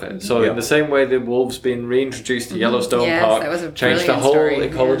out of it. So in the same way the wolves being reintroduced to Yellowstone Park, changed the whole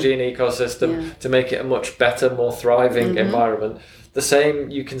ecology and ecosystem to make it a much better, more thriving environment, the same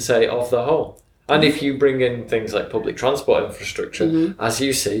you can say of the home. And if you bring in things like public transport infrastructure, as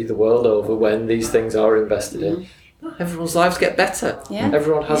you see the world over, when these things are invested in, everyone's lives get better. Yeah.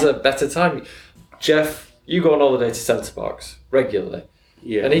 Everyone has a better time. Jeff, you go on holiday to Centre Parks regularly.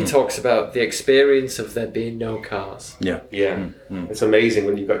 Yeah. And he talks about the experience of there being no cars. Yeah. It's amazing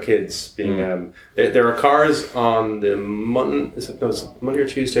when you've got kids being... there are cars on the Monday or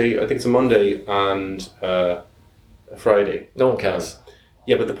Tuesday, I think it's a Monday and a Friday. No one cares.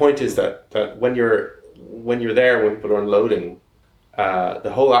 Yeah, but the point is that when you're there, when people are unloading,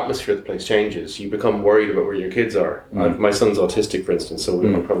 the whole atmosphere of the place changes. You become worried about where your kids are. My son's autistic, for instance, so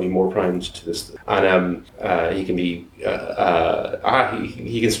I'm probably more primed to this. And he can be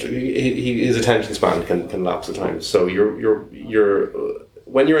his attention span can lapse at times. So you're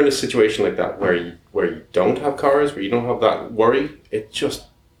when you're in a situation like that where you don't have cars, where you don't have that worry, it just,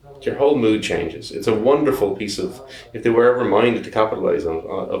 your whole mood changes. It's a wonderful piece of, if they were ever minded to capitalize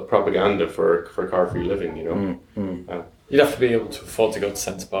on propaganda for car-free living, You'd have to be able to afford to go to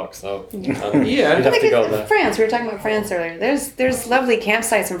Centre Parks, though. You'd have to go there. France, we were talking about France earlier. There's lovely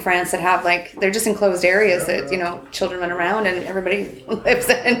campsites in France that have they're just enclosed areas that children run around and everybody lives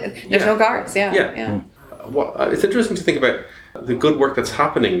in. There's no cars. Well, it's interesting to think about the good work that's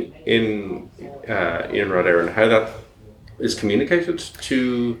happening in Iarnród Éireann, how that is communicated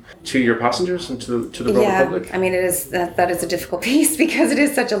to your passengers and to the broader public. I mean, it is that is a difficult piece because it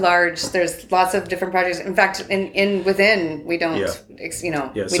is such a large. There's lots of different projects. In fact, within we don't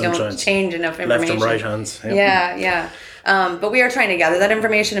we don't change enough information. Left and right hands. But we are trying to gather that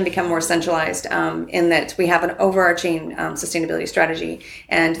information and become more centralized in that we have an overarching sustainability strategy,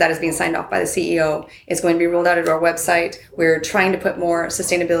 and that is being signed off by the CEO. It's going to be rolled out at our website. We're trying to put more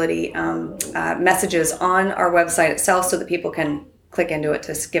sustainability messages on our website itself so that people can click into it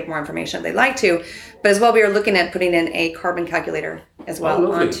to get more information if they'd like to. But as well, we are looking at putting in a carbon calculator as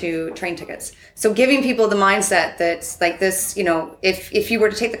well onto train tickets. So giving people the mindset that's like this, if you were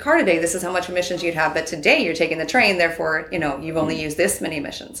to take the car today, this is how much emissions you'd have, but today you're taking the train, therefore, you've only used this many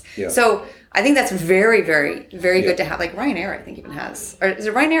emissions. Yeah. So I think that's very, very, very good to have. Like Ryanair, I think even has, or is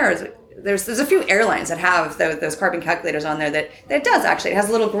it Ryanair or is it, there's a few airlines that have those carbon calculators on there that does actually. It has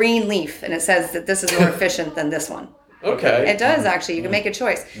a little green leaf and it says that this is more efficient than this one. Okay. It does actually. You can make a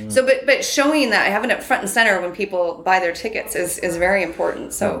choice. So, but showing that, having it front and center when people buy their tickets is very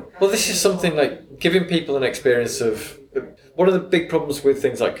important. So, well, this is something like giving people an experience of. One of the big problems with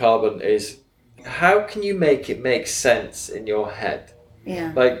things like carbon is how can you make it make sense in your head?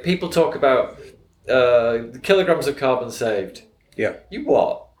 Yeah. Like people talk about the kilograms of carbon saved. Yeah. You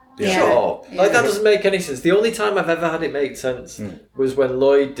what? Yeah. Shut up. Yeah. Like that doesn't make any sense. The only time I've ever had it make sense was when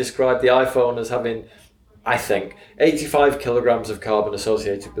Lloyd described the iPhone as having, I think, 85 kilograms of carbon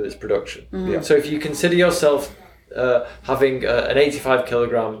associated with its production. Mm-hmm. So if you consider yourself having an 85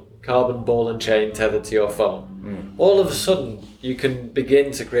 kilogram carbon ball and chain tethered to your phone, all of a sudden you can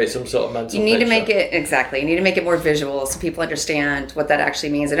begin to create some sort of mental you need picture. to make it, exactly, you need to make it more visual so people understand what that actually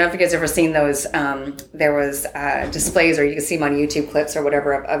means. I don't know if you guys have ever seen those, there was displays, or you can see them on YouTube clips or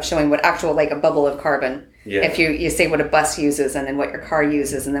whatever, of showing what actual, like a bubble of carbon. Yeah. If you say what a bus uses and then what your car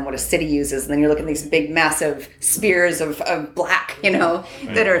uses and then what a city uses, and then you're looking at these big massive spears of black,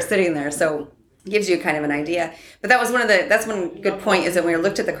 that are sitting there. So it gives you kind of an idea. But that's one good point, is that when we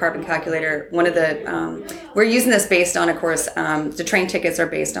looked at the carbon calculator, one of the, we're using this based on, of course, the train tickets are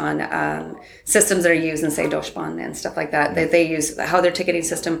based on systems that are used in, say, Deutschbahn and stuff like that. They use how their ticketing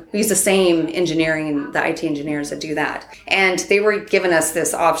system, we use the same engineering, the IT engineers that do that. And they were giving us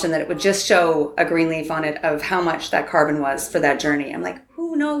this option that it would just show a green leaf on it of how much that carbon was for that journey. I'm like,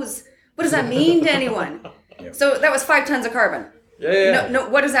 who knows? What does that mean to anyone? Yeah. So that was 5 tons of carbon. Yeah. No.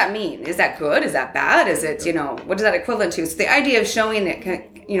 What does that mean? Is that good? Is that bad? Is it, what is that equivalent to? So the idea of showing it,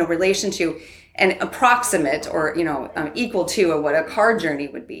 relation to an approximate or, equal to what a car journey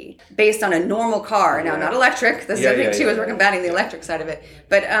would be based on a normal car. Now, not electric. This is the thing too, is we're combating the electric side of it.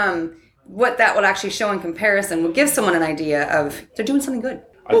 But what that would actually show in comparison will give someone an idea of they're doing something good.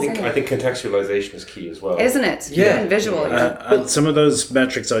 I think contextualization is key as well. Isn't it? Yeah. And visual. And some of those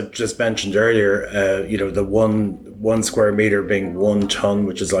metrics I just mentioned earlier, the one square meter being 1 ton,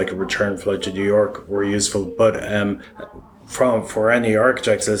 which is like a return flight to New York, were useful. But for any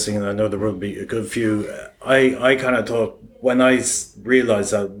architects listening, and I know there will be a good few, I kind of thought, when I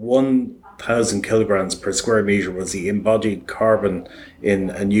realized that 1,000 kilograms per square meter was the embodied carbon in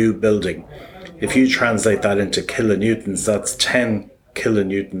a new building, if you translate that into kilonewtons, that's 10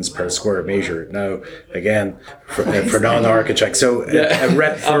 kilonewtons per square meter. Now, again, for non-architects, so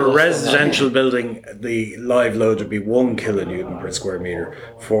for a residential building, the live load would be 1 kilonewton per square meter.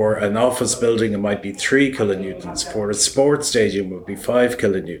 For an office building, it might be 3 kilonewtons. For a sports stadium, it would be 5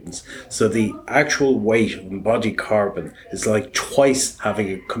 kilonewtons. So the actual weight of embodied carbon is like twice having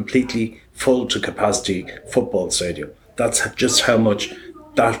a completely full to capacity football stadium. That's just how much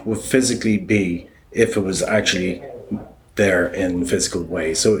that would physically be if it was actually there in physical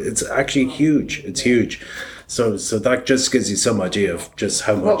way. So it's actually huge. It's huge. So that just gives you some idea of just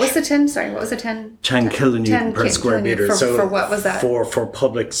how much. What was the 10? Sorry, what was the 10? 10 kilonewton per square meter. For what was that? For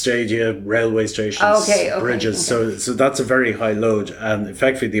public stadia, railway stations, bridges. Okay. So that's a very high load, and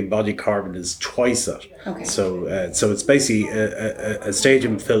effectively the embodied carbon is twice that. Okay. So it's basically a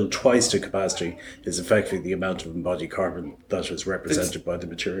stadium filled twice to capacity is effectively the amount of embodied carbon that is represented by the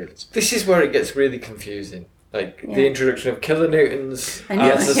materials. This is where it gets really confusing. Like the introduction of kilonewtons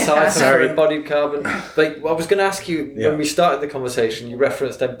as a cipher for embodied carbon. Like I was going to ask you when we started the conversation, you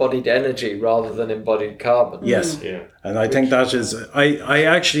referenced embodied energy rather than embodied carbon. Yes, and I think that is. I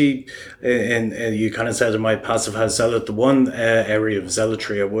actually, in you kind of said in my passive house zealot, the one area of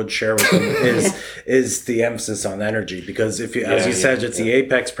zealotry I would share with them is the emphasis on energy, because if you, as you said, it's the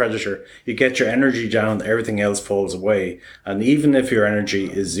apex predator. You get your energy down, everything else falls away, and even if your energy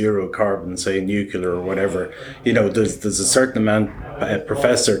is zero carbon, say nuclear or whatever. There's a certain amount.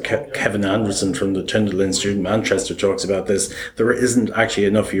 Professor Kevin Anderson from the Tyndall Institute in Manchester talks about this. There isn't actually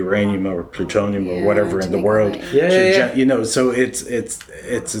enough uranium or plutonium or whatever in the world. So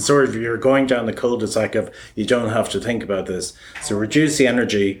it's a sort of, you're going down the cul-de-sac of you don't have to think about this. So reduce the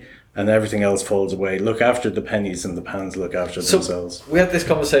energy, and everything else falls away. Look after the pennies, and the pans look after themselves. We had this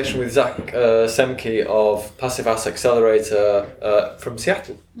conversation with Zach Semke of Passive House Accelerator from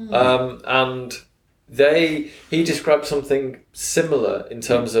Seattle, and he described something similar in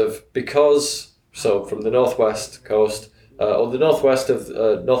terms of from the northwest coast or the northwest of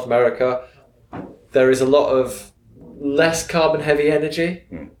North America, there is a lot of less carbon heavy energy.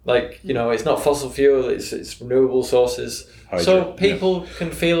 Like, you know, it's not fossil fuel, it's renewable sources. So people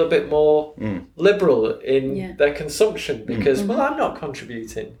can feel a bit more liberal in their consumption because, well, I'm not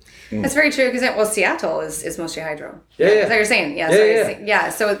contributing. That's very true because, Seattle is mostly hydro. Yeah. Is that what you're saying? Yeah.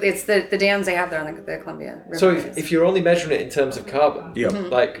 So it's the dams they have there on the Columbia River. So if you're only measuring it in terms of carbon,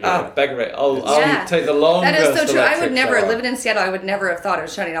 begging rate, I'll take the longest. That is so true. I would electric never, shower. living in Seattle, I would never have thought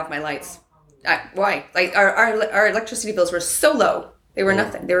of shutting off my lights. Why? Like our electricity bills were so low. They were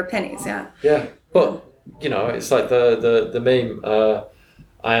nothing. They were pennies. Yeah. Yeah, but you know, it's like the meme.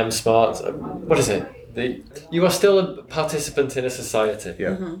 I am smart. What is it? You are still a participant in a society.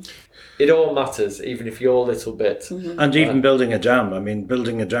 Yeah. It all matters, even if you're a little bit. And even building a dam. I mean,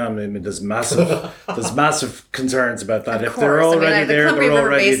 there's massive concerns about that. If they're already there, they're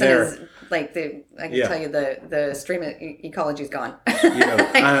already there. I can tell you the stream ecology is gone.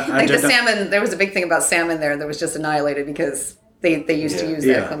 And the salmon, there was a big thing about salmon there that was just annihilated because they used to use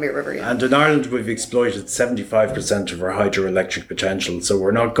the Columbia River. Yeah. And in Ireland, we've exploited 75% of our hydroelectric potential, so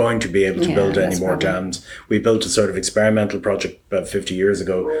we're not going to be able to build any more dams. We built a sort of experimental project about 50 years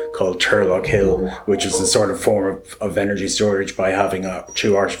ago called Turlock Hill, which is a sort of form of energy storage by having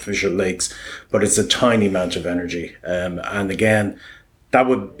 2 artificial lakes, but it's a tiny amount of energy. And again, that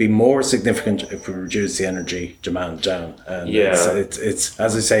would be more significant if we reduce the energy demand down. And it's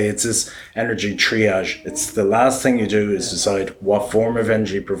as I say, it's this energy triage. It's the last thing you do is decide what form of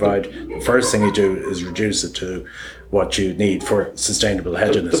energy you provide. The first thing you do is reduce it to what you need for sustainable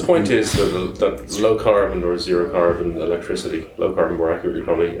hedonism. The point is that low carbon or zero carbon electricity, low carbon more accurately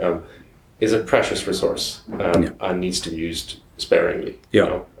probably, is a precious resource and needs to be used sparingly.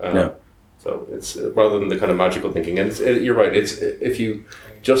 So it's rather than the kind of magical thinking, and you're right. It's if you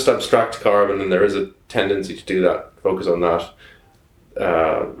just abstract carbon, and there is a tendency to do that, focus on that,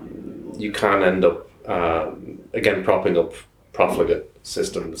 you can end up again propping up profligate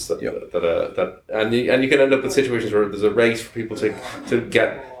systems that and you can end up in situations where there's a race for people to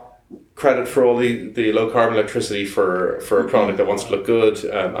get credit for all the low carbon electricity for a product that wants to look good,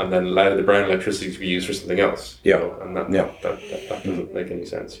 and then allow the brown electricity to be used for something else. And that doesn't make any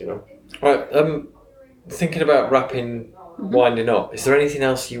sense, you know. Right, thinking about winding up, is there anything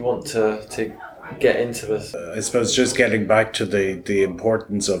else you want to get into this? I suppose just getting back to the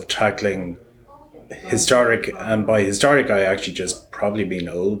importance of tackling historic, and by historic I actually just probably mean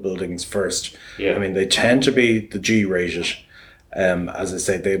old buildings first. I mean, they tend to be the G-rated. As I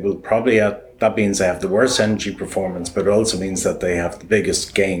say, they will probably that means they have the worst energy performance, but it also means that they have the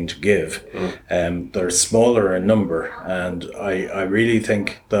biggest gain to give. They're smaller in number, and I really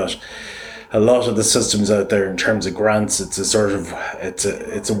think that a lot of the systems out there in terms of grants, it's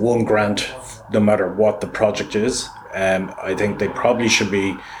a one grant no matter what the project is. I think they probably should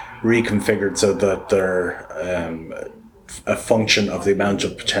be reconfigured so that they're a function of the amount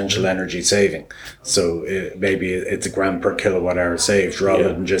of potential energy saving. So maybe it's a grant per kilowatt hour saved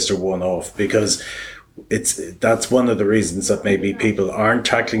rather than just a one-off, because that's one of the reasons that maybe people aren't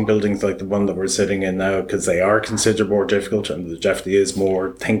tackling buildings like the one that we're sitting in now, because they are considered more difficult and there definitely is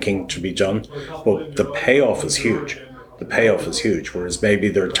more thinking to be done. But the payoff is huge. Whereas maybe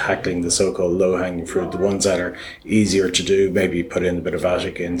they're tackling the so-called low-hanging fruit, the ones that are easier to do, maybe put in a bit of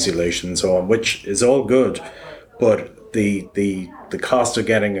attic insulation and so on, which is all good. But the cost of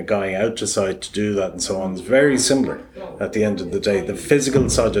getting a guy out to site to do that and so on is very similar at the end of the day. The physical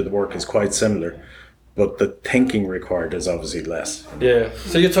side of the work is quite similar, but the thinking required is obviously less. Yeah,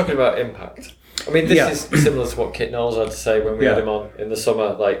 so you're talking about impact. I mean, this is similar to what Kit Knowles had to say when we had him on in the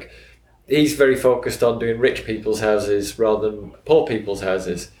summer. Like, he's very focused on doing rich people's houses rather than poor people's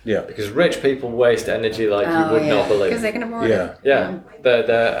houses. Yeah. Because rich people waste energy like you would not believe. Because they can afford it. Yeah.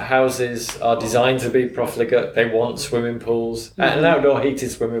 Their houses are designed to be profligate. They want swimming pools. An outdoor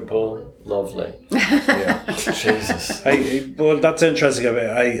heated swimming pool. Lovely. Jesus. Well, that's interesting.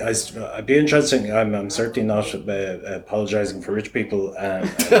 I'd be interesting. I'm certainly not apologising for rich people.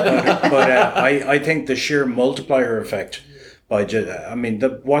 But I think the sheer multiplier effect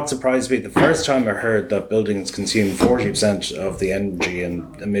what surprised me the first time I heard that buildings consume 40% of the energy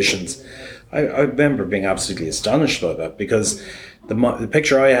and emissions, I remember being absolutely astonished by that, because the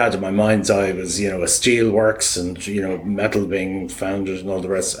picture I had in my mind's eye was, a steel works and, metal being founded and all the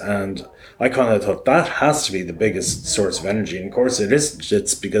rest. And I kind of thought that has to be the biggest source of energy. And of course it isn't.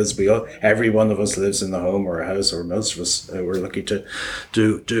 It's because every one of us lives in a home or a house, or most of us we're lucky to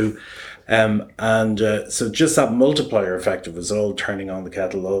do. So just that multiplier effect of us all turning on the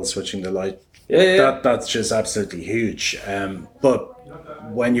kettle, all switching the light, that's just absolutely huge. But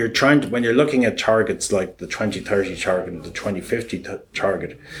when you're looking at targets like the 2030 target and the 2050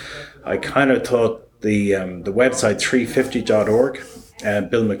 target, I kind of thought the website 350.org.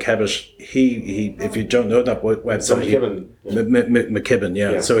 Bill McKibben, he if you don't know that website, McKibben,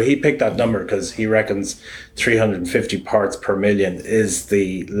 yeah. So he picked that number because he reckons 350 parts per million is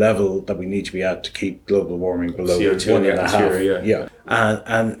the level that we need to be at to keep global warming below CO2 1.5. Yeah.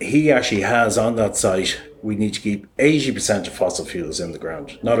 And he actually has on that site, we need to keep 80% of fossil fuels in the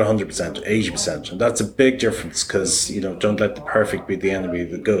ground, not 100%, 80%. And that's a big difference because, don't let the perfect be the enemy of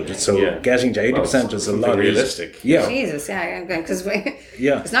the good. So getting to 80% is a lot realistic. Yeah. Jesus, because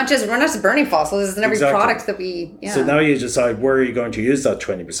it's not just, we're not just burning fossils, it's in every product that we, So now you decide where are you going to use that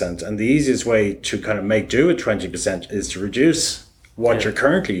 20%. And the easiest way to kind of make do with 20% is to reduce what you're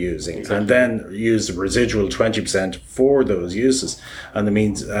currently using, and then use the residual 20% for those uses. And it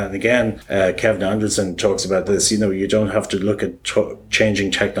means, and again, Kevin Anderson talks about this, you don't have to look at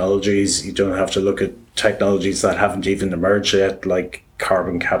changing technologies. You don't have to look at technologies that haven't even emerged yet, like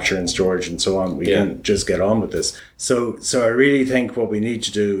carbon capture and storage and so on. We can just get on with this. So I really think what we need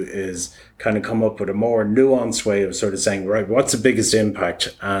to do is kind of come up with a more nuanced way of sort of saying, right, what's the biggest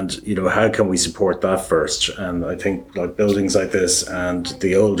impact, and how can we support that first? And I think like buildings like this and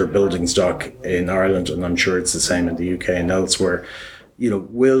the older building stock in Ireland, and I'm sure it's the same in the UK and elsewhere,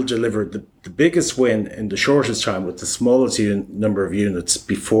 will deliver the biggest win in the shortest time with the smallest number of units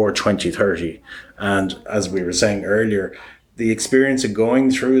before 2030. And as we were saying earlier, the experience of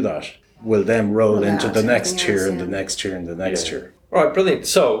going through that will then roll into the next tier and the next tier and the next tier. All right, brilliant.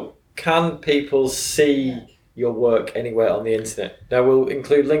 So can people see your work anywhere on the internet? Now we'll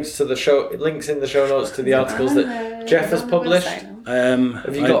include links in the show notes to the articles that Jeff has published.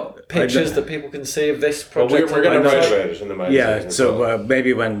 Have you got pictures that people can see of this project? We're going to write about it in the magazine. Yeah, so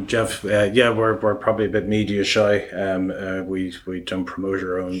maybe when Jeff, we're probably a bit media shy. We don't promote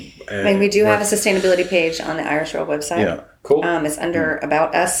our own. We do have a sustainability page on the Irish Road website. Yeah. Cool. It's under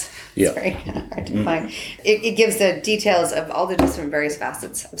About Us. It's very hard to find. It gives the details of all the different various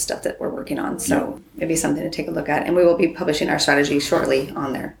facets of stuff that we're working on. So it'd be something to take a look at. And we will be publishing our strategy shortly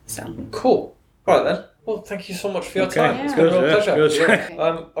on there. So cool. All right then. Well, thank you so much for your time. Yeah. It's been a real pleasure. Good.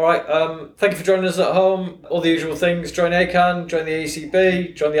 All right. Thank you for joining us at home. All the usual things. Join ACAN, join the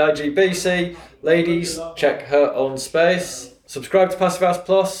ACB, join the IGBC. Ladies, check her own space. Subscribe to Passive House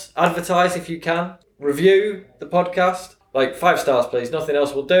Plus. Advertise if you can. Review the podcast. 5 stars, please. Nothing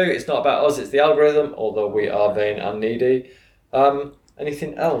else will do. It's not about us. It's the algorithm, although we are vain and needy.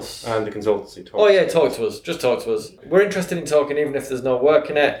 Anything else? And the consultancy talk. Oh, yeah, talk to us. Just talk to us. We're interested in talking, even if there's no work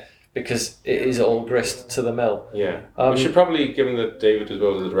in it, because it is all grist to the mill. Yeah. We should probably, given that David as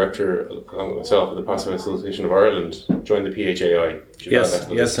well as the director, along with myself, of the Passive Association of Ireland, join the PHAI.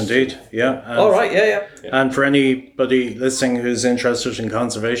 Yes, indeed. Yeah. All right, yeah. And for anybody listening who's interested in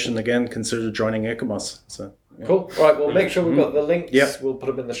conservation, again, consider joining ICOMOS. So. Yeah. Cool. All right, well, make sure we've got the links. Yep. We'll put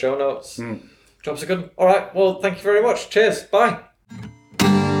them in the show notes. Jobs are good. All right, well, thank you very much. Cheers. Bye.